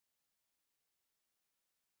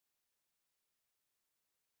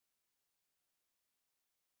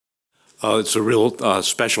It's a real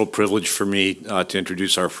special privilege for me to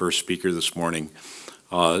introduce our first speaker this morning.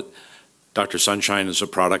 Dr. Sunshine is a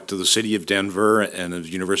product of the city of Denver and of the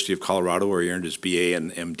University of Colorado, where he earned his BA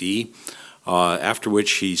and MD, after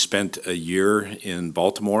which he spent a year in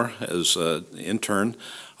Baltimore as an intern.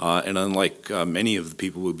 And unlike many of the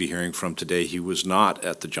people we'll be hearing from today, he was not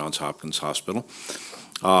at the Johns Hopkins Hospital.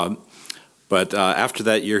 But after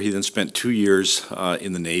that year, he then spent 2 years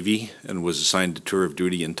in the Navy and was assigned to tour of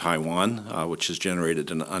duty in Taiwan, which has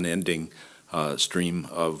generated an unending stream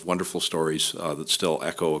of wonderful stories that still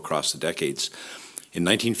echo across the decades. In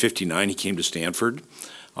 1959, he came to Stanford,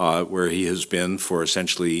 where he has been for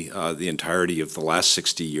essentially the entirety of the last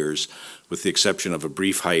 60 years, with the exception of a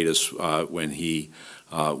brief hiatus when he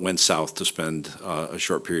went south to spend a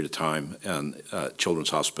short period of time at Children's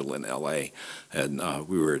Hospital in LA. And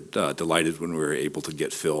we were delighted when we were able to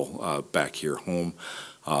get Phil back here home,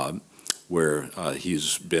 where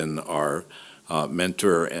he's been our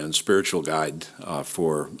mentor and spiritual guide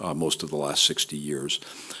for most of the last 60 years.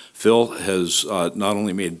 Phil has not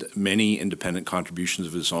only made many independent contributions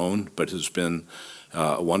of his own, but has been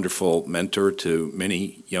a wonderful mentor to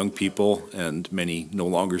many young people and many no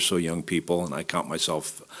longer so young people, and I count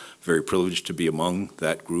myself very privileged to be among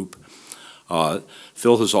that group.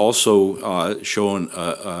 Phil has also shown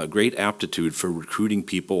a great aptitude for recruiting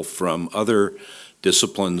people from other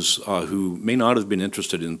disciplines who may not have been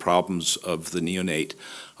interested in problems of the neonate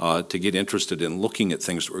to get interested in looking at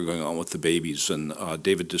things that were going on with the babies. And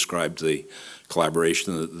David described the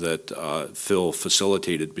collaboration that Phil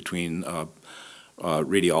facilitated between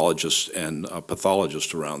radiologists and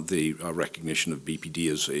pathologists around the recognition of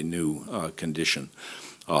BPD as a new condition,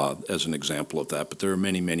 as an example of that. But there are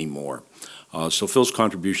many, many more. So Phil's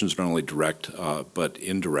contributions are not only direct, but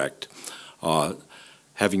indirect.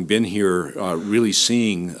 Having been here, really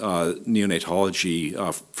seeing neonatology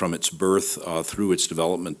from its birth through its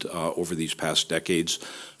development over these past decades,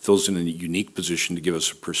 Phil's in a unique position to give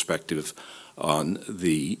us a perspective on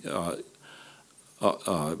the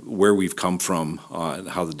where we've come from and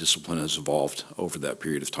how the discipline has evolved over that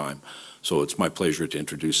period of time. So it's my pleasure to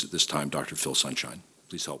introduce at this time Dr. Phil Sunshine.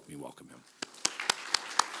 Please help me welcome him.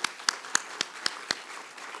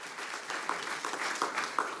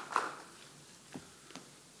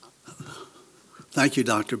 Thank you,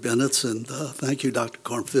 Dr. Bennett, and thank you, Dr.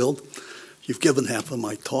 Cornfield. You've given half of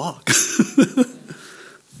my talk.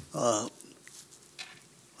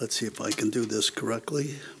 Let's see if I can do this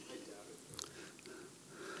correctly.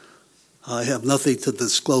 I have nothing to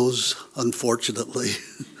disclose, unfortunately.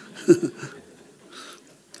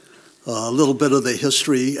 A little bit of the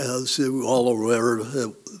history, as you all are aware,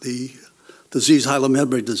 the disease,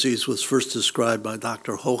 high-low-membrane disease, was first described by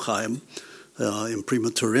Dr. Hochheim in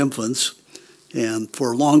premature infants. And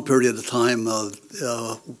for a long period of time,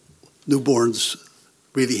 newborns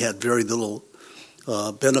really had very little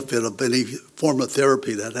benefit of any form of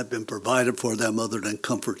therapy that had been provided for them other than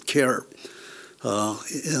comfort care.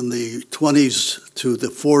 In the 20s to the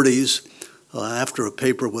 40s, after a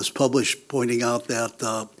paper was published pointing out that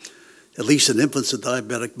at least in infants and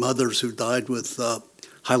diabetic mothers who died with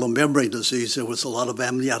high-low-membrane disease, there was a lot of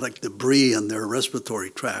amniotic debris in their respiratory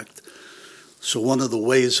tract. So one of the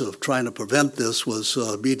ways of trying to prevent this was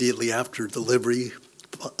immediately after delivery,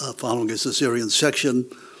 following a cesarean section,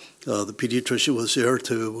 the pediatrician was there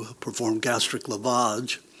to perform gastric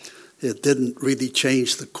lavage. It didn't really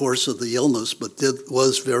change the course of the illness, but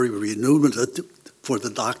was very remunerative for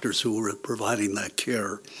the doctors who were providing that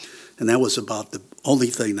care. And that was about the only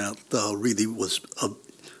thing that really was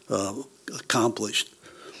accomplished.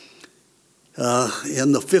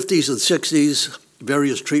 In the 50s and 60s,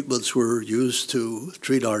 various treatments were used to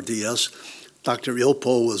treat RDS. Dr.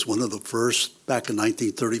 Ilpo was one of the first, back in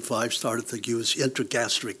 1935, started to use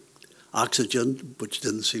intragastric oxygen, which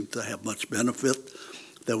didn't seem to have much benefit.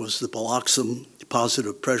 There was the Paloxam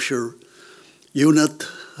positive pressure unit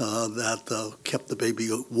that kept the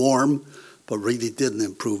baby warm, but really didn't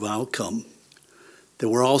improve outcome. There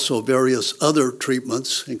were also various other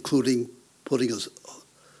treatments, including putting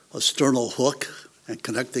a sternal hook and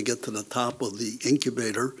connecting it to the top of the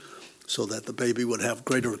incubator so that the baby would have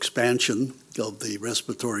greater expansion of the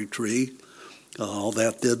respiratory tree. All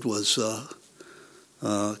that did was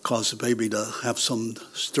cause the baby to have some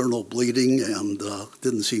sternal bleeding and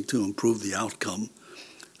didn't seem to improve the outcome.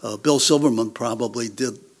 Bill Silverman probably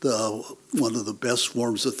did one of the best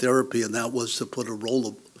forms of therapy, and that was to put a roll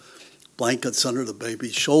of blankets under the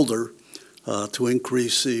baby's shoulder to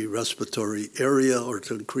increase the respiratory area or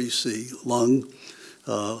to increase the lung.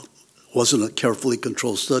 Wasn't a carefully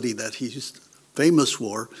controlled study that he's famous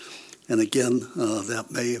for, And again, that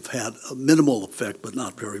may have had a minimal effect, but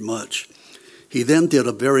not very much. He then did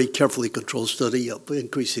a very carefully controlled study of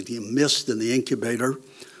increasing the mist in the incubator,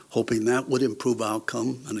 hoping that would improve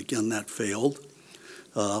outcome, and again, that failed.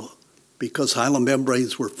 Because hilum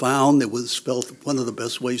membranes were found, it was felt one of the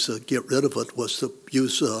best ways to get rid of it was to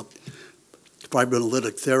use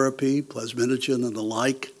fibrinolytic therapy, plasminogen, and the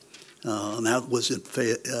like. And that was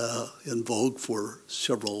in vogue for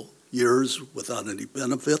several years without any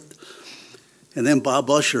benefit. And then Bob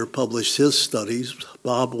Usher published his studies.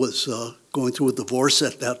 Bob was going through a divorce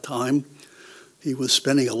at that time. He was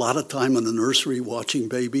spending a lot of time in the nursery watching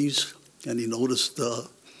babies, and he noticed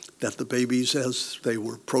that the babies, as they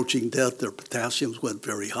were approaching death, their potassiums went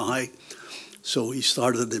very high. So he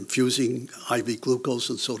started infusing IV glucose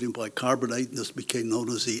and sodium bicarbonate, and this became known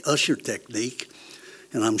as the Usher technique.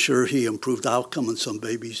 And I'm sure he improved outcome in some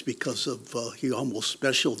babies because of he almost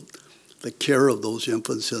specialized the care of those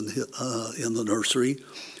infants in the nursery.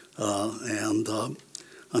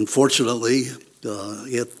 Unfortunately,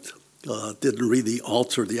 it didn't really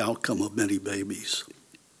alter the outcome of many babies.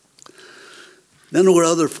 Then there were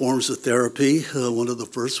other forms of therapy. One of the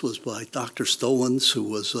first was by Dr. Stowens, who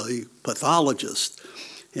was a pathologist,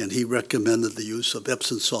 and he recommended the use of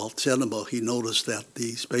Epsom salt enema. He noticed that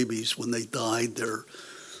these babies, when they died, their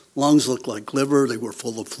lungs looked like liver, they were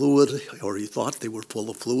full of fluid, or he thought they were full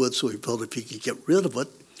of fluid, so he felt if he could get rid of it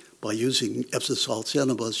by using Epsom salt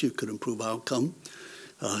enemas, you could improve outcome.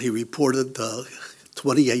 He reported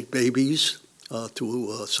 28 babies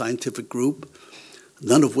to a scientific group,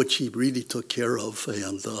 none of which he really took care of,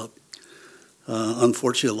 and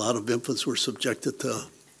unfortunately a lot of infants were subjected to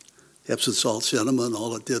Epsom salt enema, and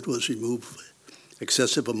all it did was remove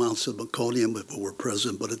excessive amounts of meconium if it were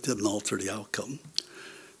present, but it didn't alter the outcome.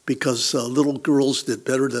 Because little girls did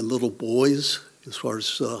better than little boys as far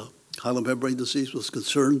as hilum membrane disease was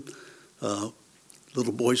concerned.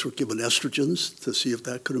 Little boys were given estrogens to see if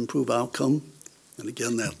that could improve outcome. And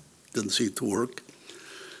again, that didn't seem to work.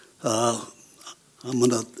 I'm going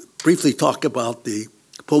to briefly talk about the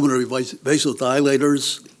pulmonary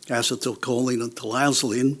vasodilators, acetylcholine and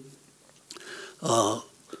tolazoline.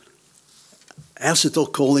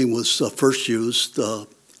 Acetylcholine was first used,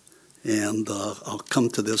 and I'll come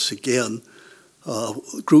to this again. A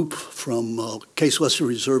group from Case Western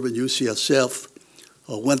Reserve and UCSF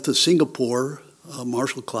went to Singapore.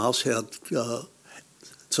 Marshall Klaus had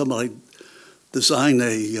somebody design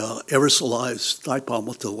a aerosolized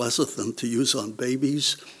dipalmitoyl lecithin to use on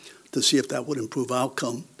babies to see if that would improve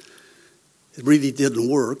outcome. It really didn't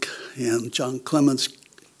work, and John Clements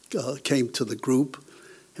came to the group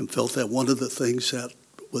and felt that one of the things that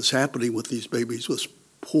was happening with these babies was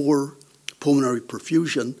poor pulmonary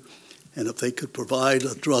perfusion, and if they could provide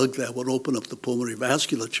a drug that would open up the pulmonary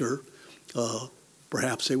vasculature,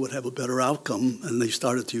 perhaps they would have a better outcome, and they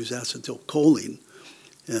started to use acetylcholine.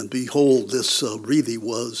 And behold, this really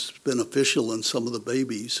was beneficial in some of the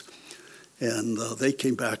babies. And they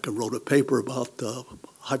came back and wrote a paper about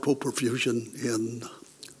hypoperfusion in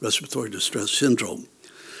respiratory distress syndrome.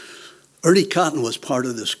 Ernie Cotton was part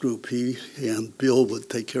of this group. He and Bill would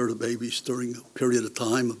take care of the babies during a period of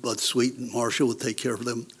time. Bud Sweet and Marshall would take care of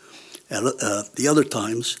them at the other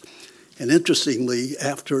times. And interestingly,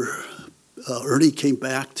 after Ernie came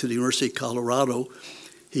back to the University of Colorado,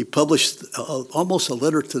 he published almost a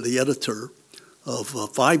letter to the editor of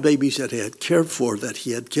 5 babies that he had cared for that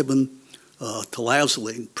he had given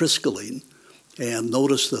tolazoline, priscaline, and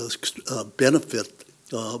noticed the benefit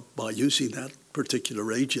by using that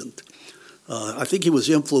particular agent. I think he was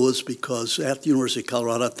influenced because at the University of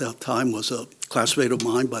Colorado at that time was a classmate of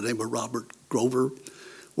mine by the name of Robert Grover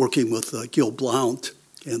working with Gil Blount,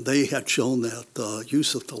 and they had shown that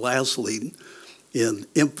use of tolazoline in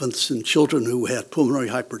infants and children who had pulmonary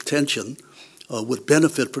hypertension would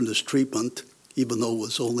benefit from this treatment, even though it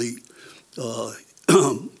was only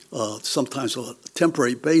sometimes on a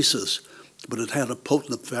temporary basis, but it had a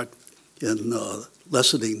potent effect in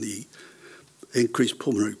lessening the increased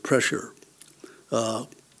pulmonary pressure.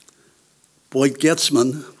 Boyd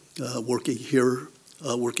Getzman,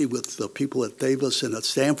 working with the people at Davis and at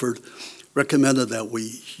Stanford, recommended that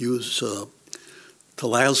we use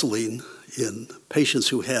tolazoline in patients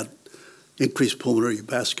who had increased pulmonary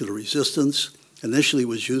vascular resistance. Initially, it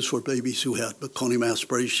was used for babies who had meconium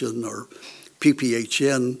aspiration or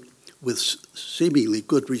PPHN with seemingly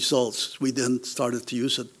good results. We then started to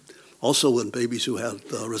use it also in babies who had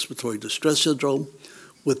respiratory distress syndrome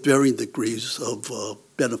with varying degrees of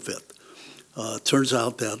benefit. It turns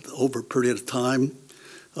out that over a period of time,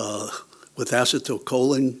 with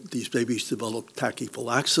acetylcholine, these babies developed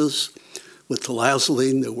tachyphylaxis. With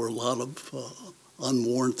tolazoline, there were a lot of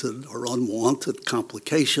unwarranted or unwanted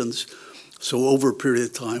complications. So over a period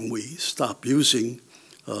of time, we stopped using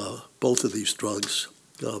both of these drugs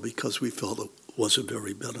because we felt it wasn't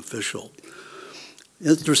very beneficial.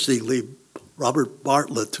 Interestingly, Robert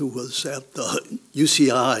Bartlett, who was at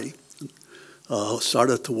UCI,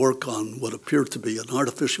 started to work on what appeared to be an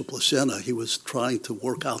artificial placenta. He was trying to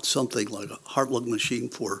work out something like a heart-lung machine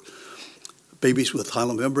for babies with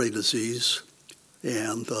hyoid disease.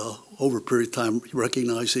 And over a period of time,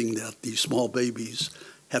 recognizing that these small babies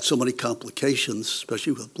had so many complications,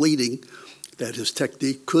 especially with bleeding, that his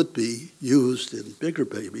technique could be used in bigger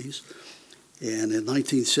babies. And in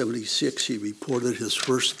 1976, he reported his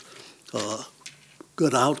first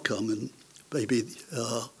good outcome in baby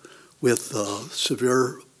with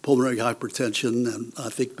severe pulmonary hypertension, and I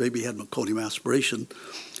think baby had meconium aspiration.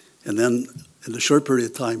 And then in a short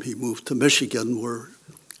period of time, he moved to Michigan, where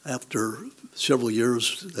after several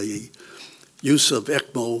years, the use of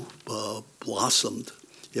ECMO blossomed.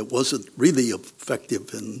 It wasn't really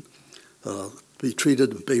effective in be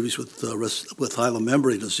treated babies with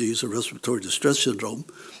hyoid disease or respiratory distress syndrome,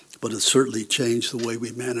 but it certainly changed the way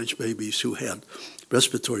we manage babies who had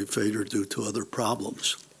respiratory failure due to other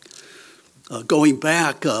problems. Going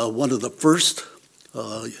back, one of the first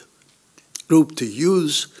group to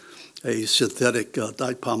use a synthetic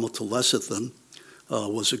dipalmitolecithin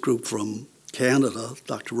was a group from Canada,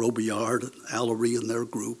 Dr. Robillard and Allery and their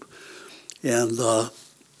group. And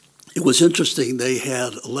it was interesting, they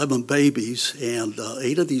had 11 babies, and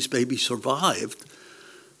 8 of these babies survived.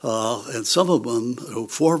 And some of them, or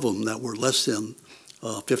 4 of them, that were less than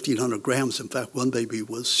 1,500 grams. In fact, one baby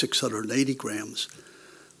was 680 grams.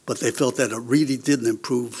 But they felt that it really didn't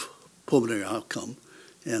improve pulmonary outcome,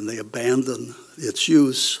 and they abandoned its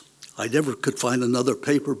use. I never could find another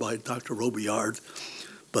paper by Dr. Robillard,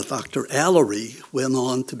 but Dr. Allery went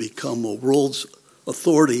on to become a world's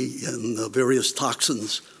authority in various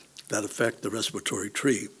toxins that affect the respiratory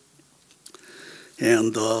tree.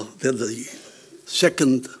 And then the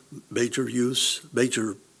second major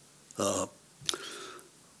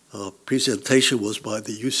presentation was by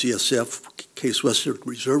the UCSF Case Western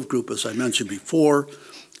Reserve Group, as I mentioned before,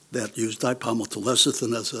 that used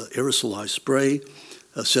dipalmitolecithin as an aerosolized spray,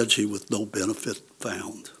 essentially with no benefit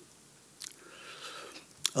found.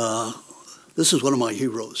 This is one of my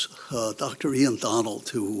heroes, Dr. Ian Donald,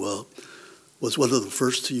 who was one of the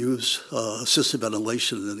first to use assisted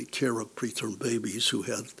ventilation in the care of preterm babies who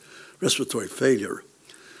had respiratory failure.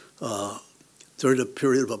 During a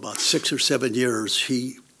period of about 6 or 7 years,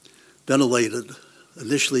 he ventilated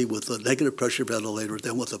initially with a negative pressure ventilator,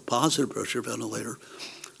 then with a positive pressure ventilator,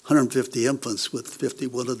 150 infants, with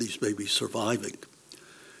 51 of these babies surviving.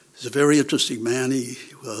 He's a very interesting man. He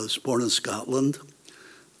was born in Scotland,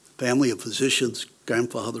 family of physicians,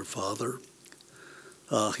 grandfather, father.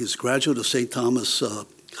 He's a graduate of St. Thomas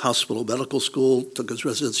Hospital Medical School, took his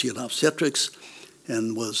residency in obstetrics,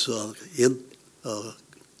 and was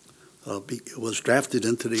drafted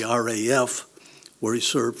into the RAF, where he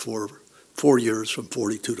served for 4 years from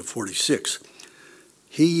 42 to 46.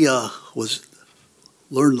 He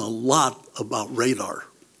learned a lot about radar,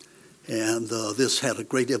 and this had a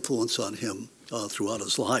great influence on him throughout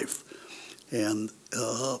his life. And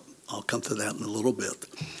I'll come to that in a little bit.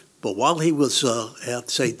 But while he was at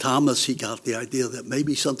St. Thomas, he got the idea that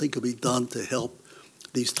maybe something could be done to help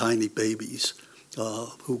these tiny babies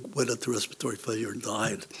who went into respiratory failure and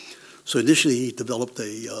died. So initially, he developed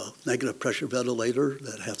a negative pressure ventilator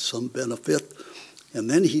that had some benefit, and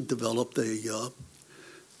then he developed a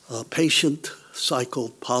patient cycle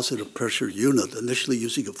positive pressure unit, initially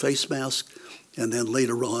using a face mask, and then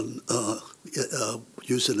later on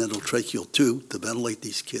using an endotracheal tube to ventilate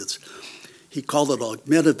these kids. He called it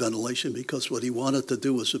augmented ventilation because what he wanted to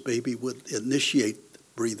do was the baby would initiate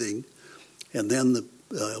breathing, and then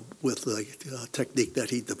with the technique that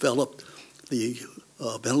he developed, the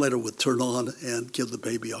ventilator would turn on and give the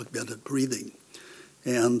baby augmented breathing.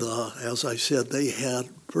 And as I said, they had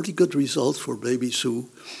pretty good results for babies who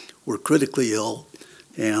were critically ill,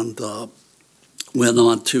 and went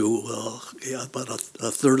on to about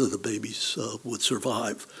a third of the babies would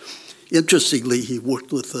survive. Interestingly, he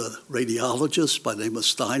worked with a radiologist by the name of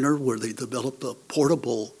Steiner, where they developed a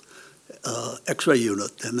portable X-ray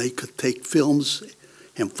unit, and they could take films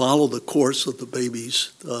and follow the course of the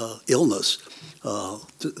baby's illness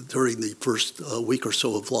during the first week or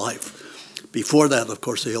so of life. Before that, of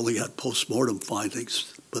course, they only had post-mortem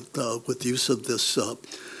findings, but with the use of this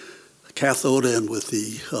cathode and with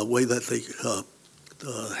the way that they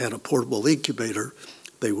had a portable incubator,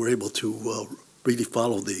 they were able to really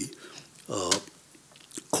follow the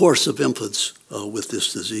course of infants with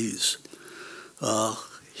this disease.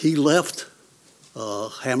 He left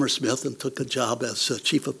Hammersmith and took a job as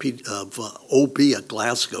chief of OB at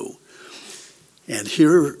Glasgow. And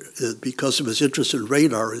here, because of his interest in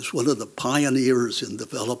radar, is one of the pioneers in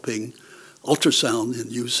developing ultrasound in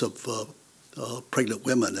use of pregnant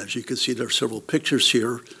women. As you can see, there are several pictures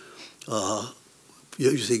here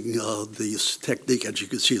using this technique. As you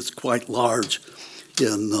can see, it's quite large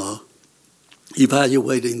in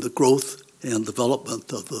evaluating the growth and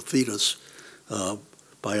development of the fetus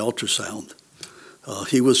by ultrasound.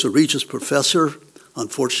 He was a Regis professor.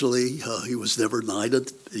 Unfortunately, he was never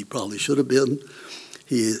knighted. He probably should have been.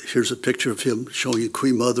 Here's a picture of him showing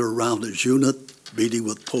Queen Mother around his unit, meeting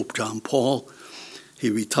with Pope John Paul. He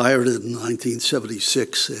retired in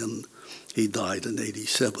 1976, and he died in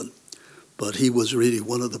 87. But he was really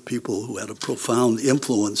one of the people who had a profound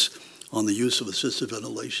influence on the use of assisted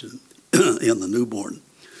ventilation in the newborn.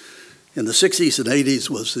 In the 60s and 80s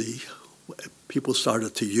people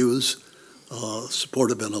started to use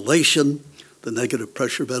supportive ventilation. The negative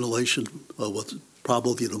pressure ventilation was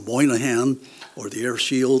probably the Moynihan or the air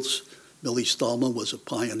shields. Millie Stallman was a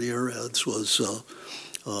pioneer, as was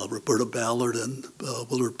Roberta Ballard and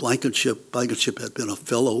Willard Blankenship. Blankenship had been a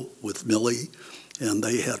fellow with Millie, and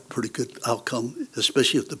they had pretty good outcome,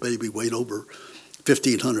 especially if the baby weighed over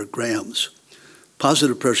 1,500 grams.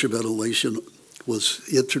 Positive pressure ventilation was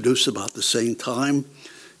introduced about the same time,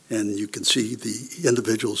 and you can see the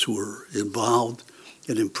individuals who were involved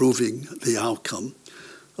in improving the outcome.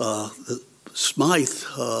 Smythe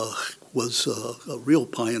was a real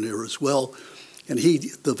pioneer as well, and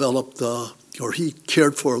he developed, or he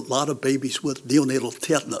cared for a lot of babies with neonatal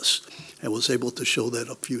tetanus and was able to show that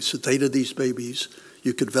if you sedated these babies,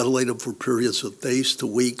 you could ventilate them for periods of days to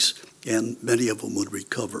weeks, and many of them would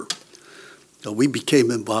recover. We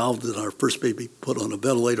became involved, and our first baby put on a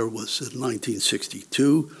ventilator was in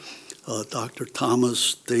 1962. Dr.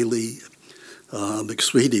 Thomas, Daly,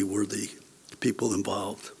 McSweety were the people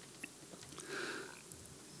involved.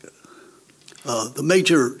 The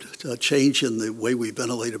major change in the way we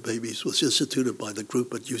ventilated babies was instituted by the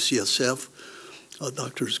group at UCSF,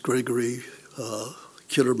 Drs. Gregory,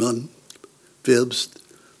 Kitterman, Phibbs,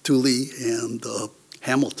 Tooley, and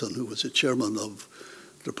Hamilton, who was the chairman of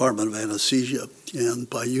the Department of Anesthesia. And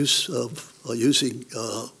by use of using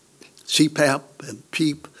CPAP and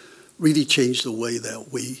PEEP really changed the way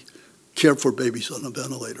that we care for babies on a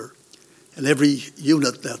ventilator. And every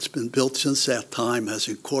unit that's been built since that time has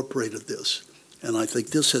incorporated this. And I think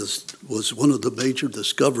this was one of the major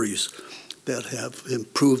discoveries that have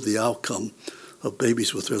improved the outcome of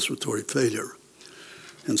babies with respiratory failure.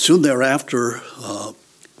 And soon thereafter,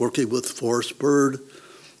 working with Forrest Bird,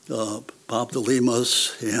 Bob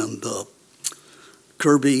DeLemus, and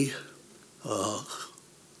Kirby,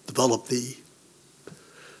 developed the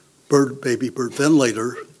baby bird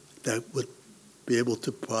ventilator that would be able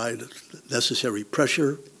to provide necessary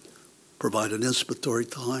pressure, provide an inspiratory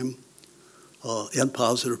time, and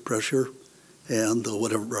positive pressure, and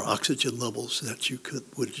whatever oxygen levels that you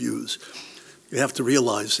would use. You have to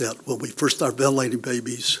realize that when we first started ventilating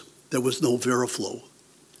babies, there was no Veriflow.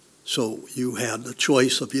 So you had a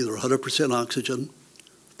choice of either 100% oxygen,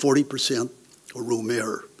 40%, or room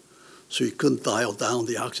air. So you couldn't dial down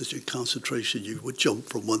the oxygen concentration. You would jump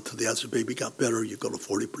from one to the other. As the baby got better, you go to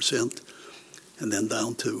 40%, and then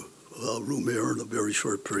down to room air in a very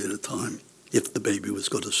short period of time, if the baby was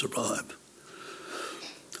going to survive.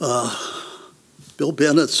 Bill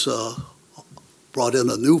Bennett's brought in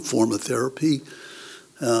a new form of therapy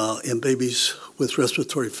in babies with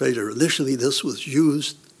respiratory failure. Initially, this was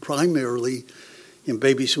used primarily in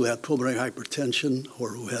babies who had pulmonary hypertension or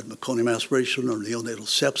who had meconium aspiration or neonatal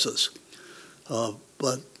sepsis.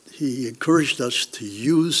 But he encouraged us to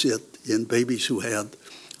use it in babies who had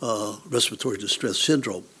respiratory distress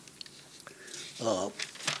syndrome. I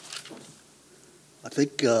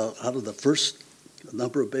think out of the first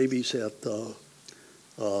number of babies that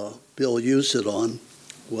Bill used it on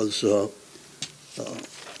was,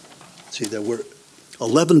 there were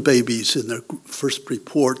 11 babies in their first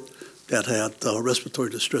report that had respiratory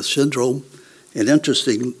distress syndrome, and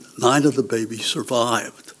interesting, 9 of the babies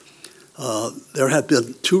survived. There had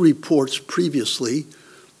been 2 reports previously,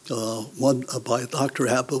 one by Dr.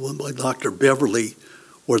 Abbott, one by Dr. Beverly,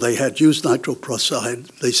 where they had used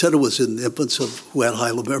nitroprusside. They said it was in infants who had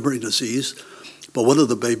high memory disease, but one of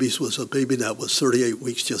the babies was a baby that was 38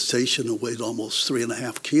 weeks gestation and weighed almost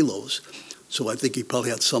 3.5 kilos. So I think he probably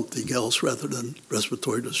had something else rather than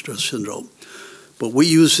respiratory distress syndrome. But we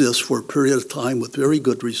used this for a period of time with very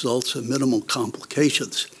good results and minimal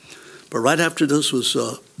complications. But right after this was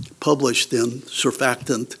published in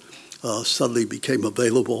Surfactant, suddenly became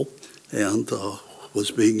available, and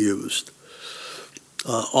was being used.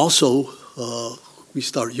 Also, we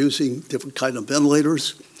start using different kind of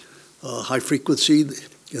ventilators, high frequency.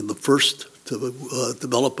 And the first to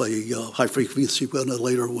develop a high frequency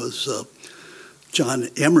ventilator was John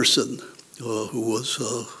Emerson, who was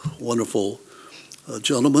a wonderful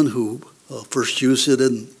gentleman who first used it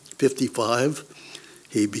in '55.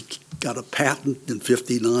 He got a patent in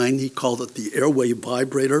 '59. He called it the airway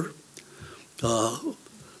vibrator.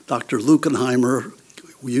 Dr. Lukenheimer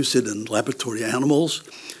used it in laboratory animals.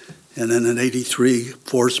 And then in '83,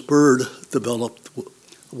 Forrest Bird developed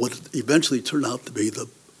what eventually turned out to be the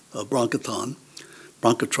Bronchotron.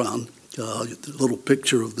 A little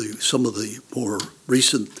picture of some of the more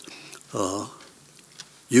recent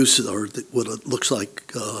uses, or what it looks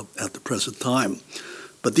like at the present time.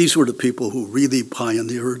 But these were the people who really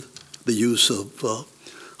pioneered the use of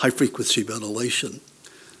high-frequency ventilation.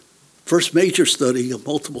 First major study, a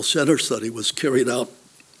multiple center study, was carried out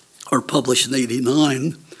or published in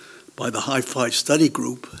 '89 by the Hi-Fi study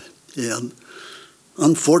group. And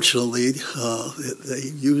unfortunately,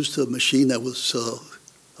 they used a machine that was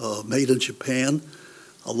made in Japan.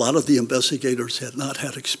 A lot of the investigators had not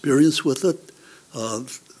had experience with it.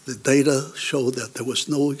 The data showed that there was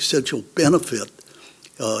no essential benefit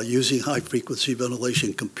using high-frequency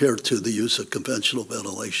ventilation compared to the use of conventional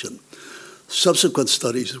ventilation. Subsequent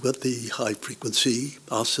studies with the high-frequency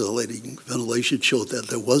oscillating ventilation showed that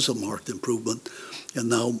there was a marked improvement, and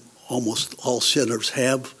now almost all centers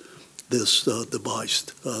have this device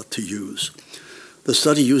to use. The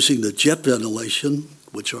study using the jet ventilation,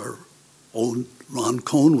 which our own Ron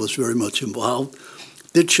Cohn was very much involved,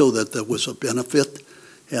 did show that there was a benefit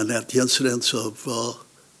and that the incidence of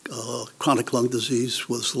chronic lung disease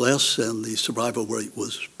was less and the survival rate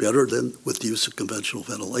was better than with the use of conventional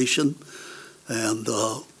ventilation. And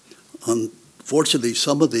unfortunately,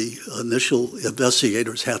 some of the initial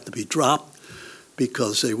investigators had to be dropped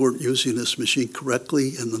because they weren't using this machine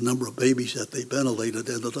correctly, and the number of babies that they ventilated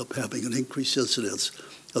ended up having an increased incidence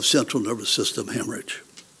of central nervous system hemorrhage.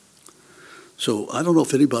 So I don't know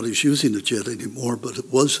if anybody's using the jet anymore, but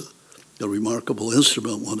it was a remarkable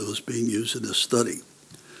instrument when it was being used in this study.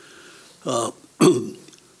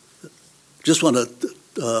 Just want to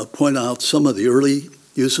point out some of the early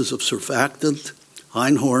uses of surfactant.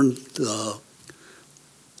 Einhorn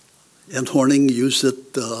and Horning used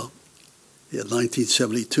it in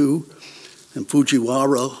 1972, and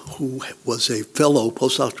Fujiwara, who was a fellow,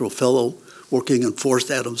 postdoctoral fellow, working in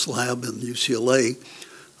Forrest Adams' lab in UCLA,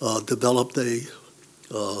 developed a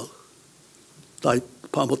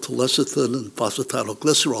dipalmitolecithin and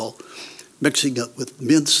phosphatidylglycerol, mixing it with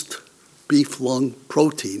minced beef lung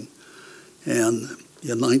protein, and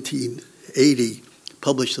in 1980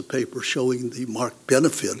 published a paper showing the marked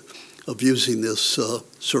benefit of using this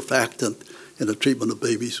surfactant in the treatment of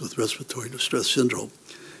babies with respiratory distress syndrome.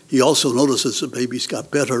 He also noticed as the babies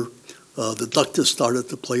got better, the ductus started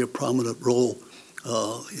to play a prominent role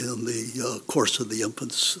in the course of the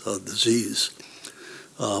infant's disease.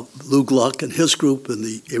 Lou Gluck and his group in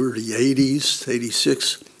the early 80s,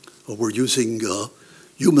 86, were using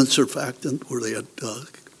human surfactant, where they had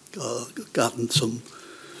gotten some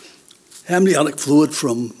amniotic fluid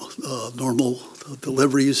from normal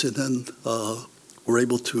deliveries, and then were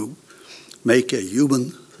able to make a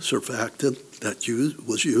human surfactant that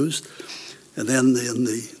was used. And then in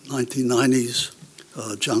the 1990s,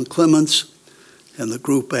 John Clements and the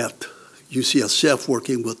group at UCSF,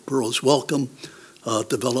 working with Burroughs Wellcome,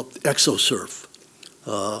 developed ExoSurf.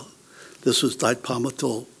 This was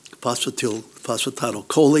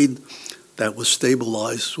dipalmitylphosphatidylcholine that was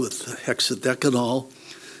stabilized with hexadecanol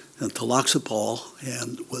and taloxapol,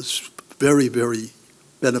 and was very, very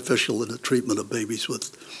beneficial in the treatment of babies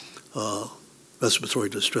with respiratory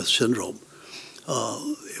distress syndrome.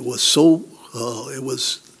 It was so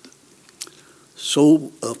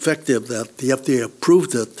effective that the FDA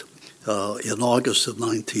approved it in August of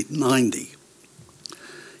 1990.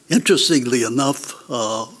 Interestingly enough,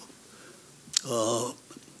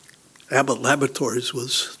 Abbott Laboratories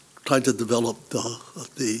was trying to develop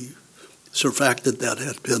the surfactant that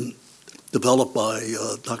had been developed by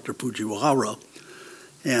Dr. Fujiwara,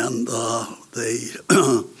 and they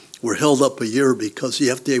were held up a year because the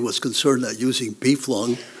FDA was concerned that using beef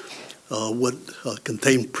lung would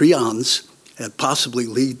contain prions and possibly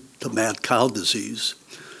lead to mad cow disease.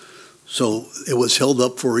 So it was held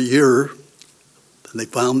up for a year, and they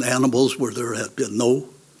found animals where there had been no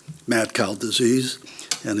mad cow disease,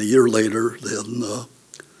 and a year later, then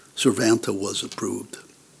Surfactant was approved.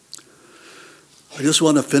 I just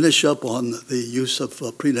want to finish up on the use of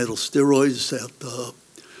prenatal steroids that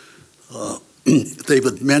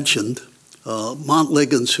David mentioned,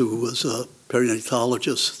 Montliggins, who was a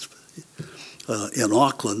perinatologist in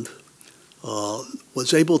Auckland,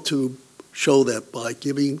 was able to show that by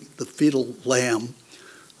giving the fetal lamb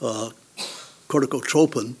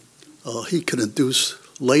corticotropin, he could induce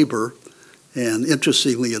labor. And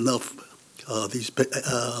interestingly enough, these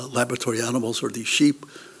laboratory animals, or these sheep,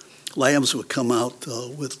 lambs would come out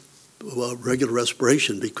with regular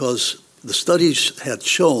respiration, because the studies had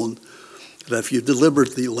shown that if you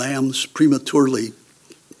delivered the lambs prematurely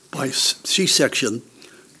by C-section,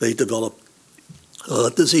 they developed a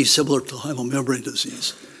disease similar to hemomembrane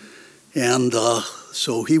disease. And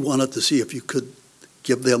so he wanted to see if you could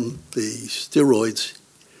give them the steroids,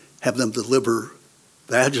 have them deliver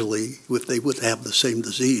vaginally, if they would have the same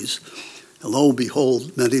disease. And lo and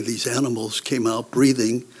behold, many of these animals came out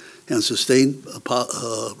breathing and sustained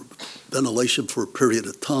ventilation for a period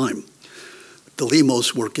of time.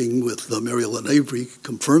 DeLimos, working with Mary Ellen Avery,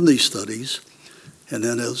 confirmed these studies. And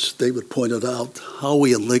then, as David pointed out,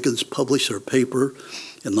 Howey and Liggins published their paper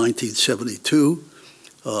in 1972,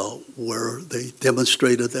 where they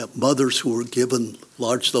demonstrated that mothers who were given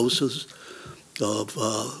large doses of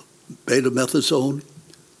betamethasone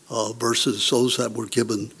versus those that were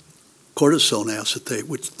given cortisone acetate,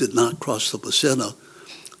 which did not cross the placenta,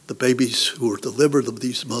 the babies who were delivered of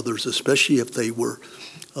these mothers, especially if they were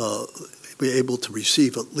able to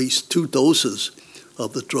receive at least 2 doses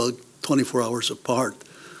of the drug 24 hours apart,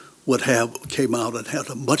 came out and had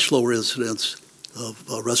a much lower incidence of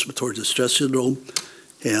respiratory distress syndrome,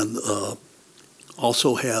 and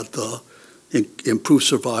also had improved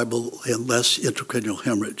survival and less intracranial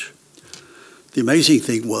hemorrhage. The amazing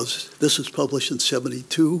thing was, this was published in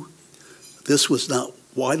 '72. This was not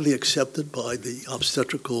widely accepted by the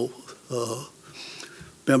obstetrical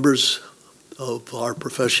members of our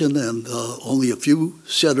profession, and only a few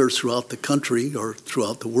centers throughout the country or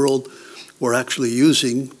throughout the world were actually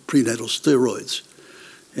using prenatal steroids.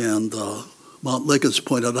 And Montliggins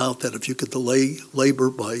pointed out that if you could delay labor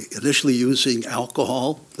by initially using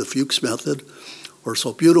alcohol, the Fuchs method, or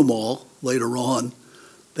salbutamol later on,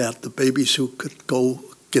 that the babies who could go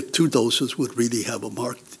get 2 doses would really have a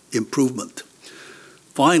marked improvement.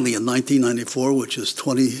 Finally, in 1994, which is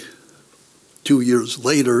 22 years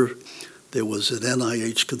later, there was an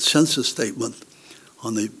NIH consensus statement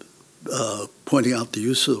on the pointing out the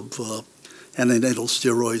use of antenatal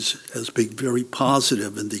steroids as being very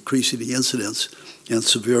positive in decreasing the incidence and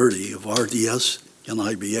severity of RDS and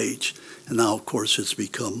IBH. And now, of course, it's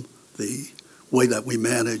become the way that we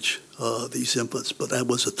manage these infants. But that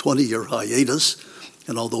was a 20-year hiatus,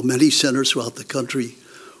 and although many centers throughout the country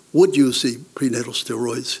would use the prenatal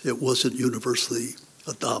steroids, it wasn't universally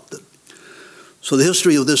adopted. So the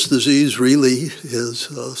history of this disease really is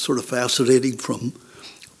sort of fascinating, from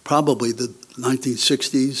probably the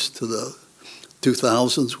 1960s to the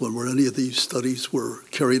 2000s, when any of these studies were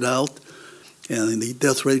carried out, and the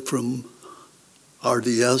death rate from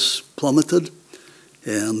RDS plummeted,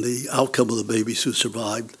 and the outcome of the babies who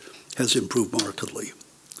survived has improved markedly.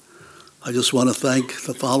 I just want to thank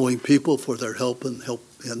the following people for their help in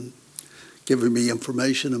giving me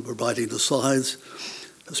information and providing the slides,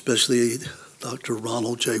 especially Dr.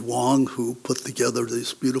 Ronald J. Wong, who put together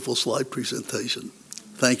this beautiful slide presentation.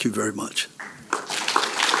 Thank you very much.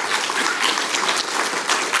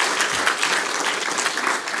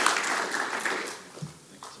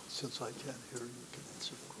 Since I can't hear you, can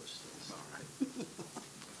answer the questions. All right.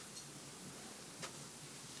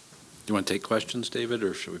 Do you want to take questions, David,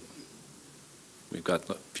 or should we? We've got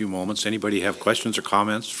a few moments. Anybody have questions or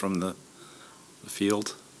comments from the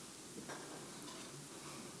field?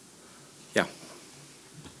 Yeah.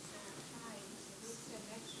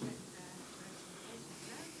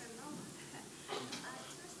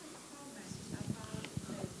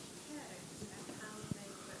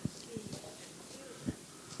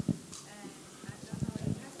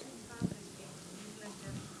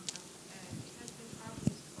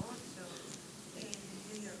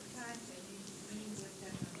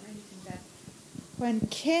 When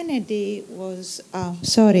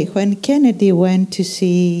Kennedy went to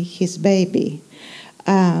see his baby,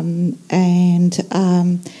 in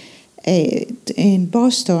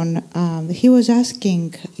Boston, he was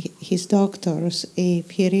asking his doctors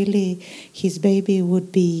if his baby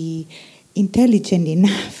would be intelligent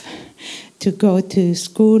enough to go to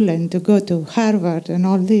school and to go to Harvard and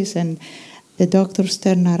all this. And the doctors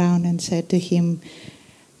turned around and said to him,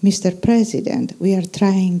 "Mr. President, we are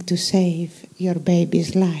trying to save your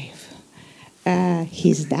baby's life.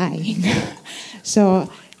 He's dying." So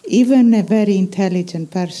even a very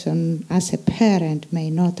intelligent person as a parent may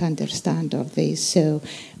not understand all this. So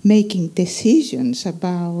making decisions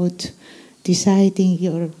about deciding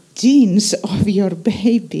your genes of your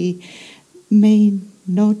baby may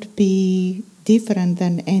not be different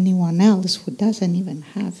than anyone else who doesn't even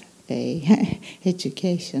have a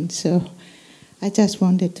education. So I just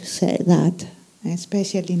wanted to say that,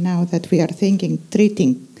 especially now that we are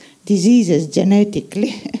treating diseases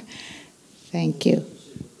genetically. Thank you.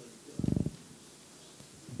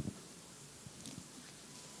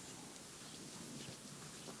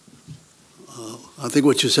 I think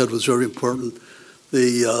what you said was very important.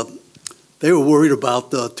 They were worried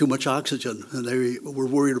about too much oxygen, and they were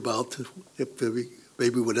worried about if the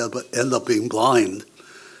baby would end up being blind.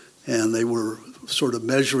 And they were sort of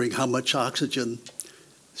measuring how much oxygen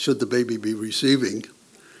should the baby be receiving.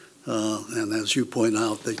 And as you point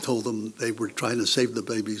out, they told them they were trying to save the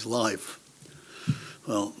baby's life.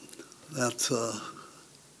 Well, that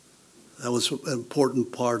was an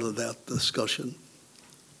important part of that discussion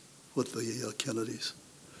with the Kennedys.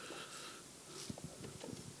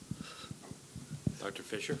 Dr.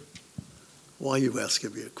 Fisher? Why are you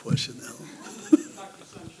asking me a question now? Dr.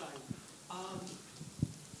 Sunshine,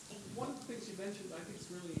 one of the things you mentioned I think is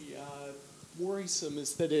really worrisome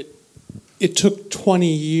is that it took 20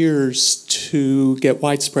 years to get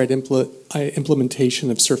widespread implementation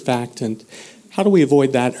of surfactant. How do we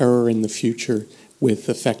avoid that error in the future with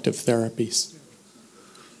effective therapies?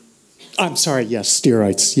 I'm sorry, yes,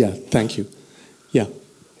 steroids. Yeah, thank you. Yeah.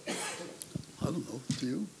 I don't know. Do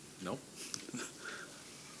you? No.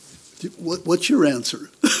 What's your answer?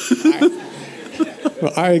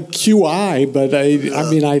 QI, but I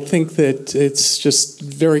mean, I think that it's just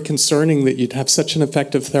very concerning that you'd have such an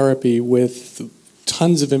effective therapy with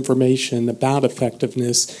tons of information about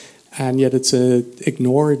effectiveness, and yet it's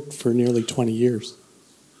ignored for nearly 20 years.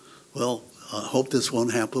 Well, I hope this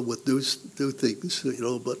won't happen with new things,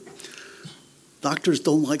 but doctors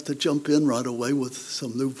don't like to jump in right away with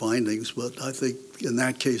some new findings, but I think in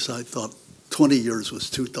that case, I thought 20 years was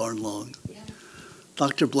too darn long. Yeah.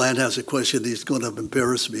 Dr. Bland has a question. He's going to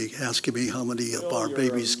embarrass me, asking me how many of our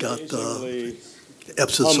babies got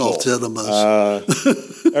Epsom salt enemas.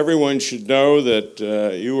 Everyone should know that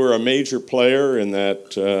you were a major player in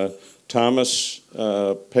that Thomas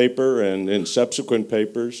paper and in subsequent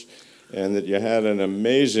papers, and that you had an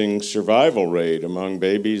amazing survival rate among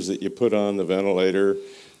babies that you put on the ventilator,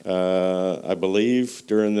 I believe,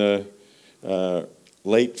 during the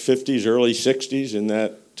late 50s, early 60s, in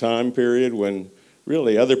that time period when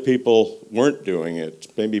really other people weren't doing it,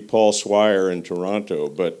 maybe Paul Swire in Toronto,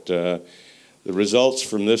 but the results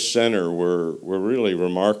from this center were really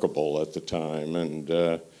remarkable at the time,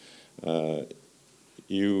 and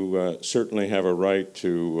you certainly have a right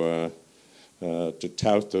to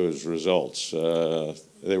tout those results.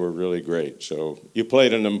 They were really great. So you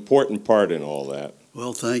played an important part in all that.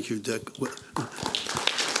 Well, thank you, Dick.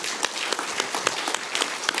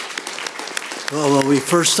 Well, when we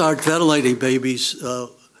first started ventilating babies,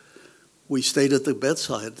 we stayed at the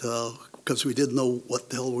bedside because we didn't know what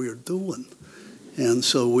the hell we were doing. And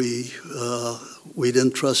so we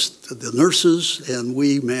didn't trust the nurses, and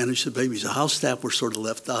we managed the babies. The house staff were sort of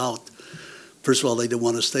left out. First of all, they didn't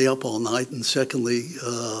want to stay up all night, and secondly,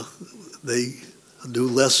 they knew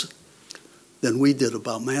less than we did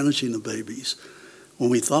about managing the babies. When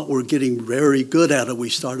we thought we were getting very good at it, we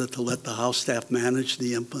started to let the house staff manage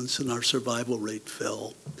the infants, and our survival rate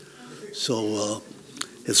fell. So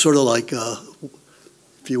it's sort of like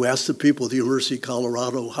if you ask the people at the University of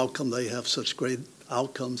Colorado how come they have such great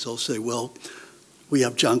outcomes, they'll say, well, we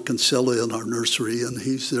have John Kinsella in our nursery, and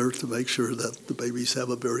he's there to make sure that the babies have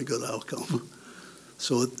a very good outcome.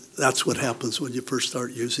 So that's what happens when you first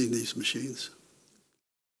start using these machines.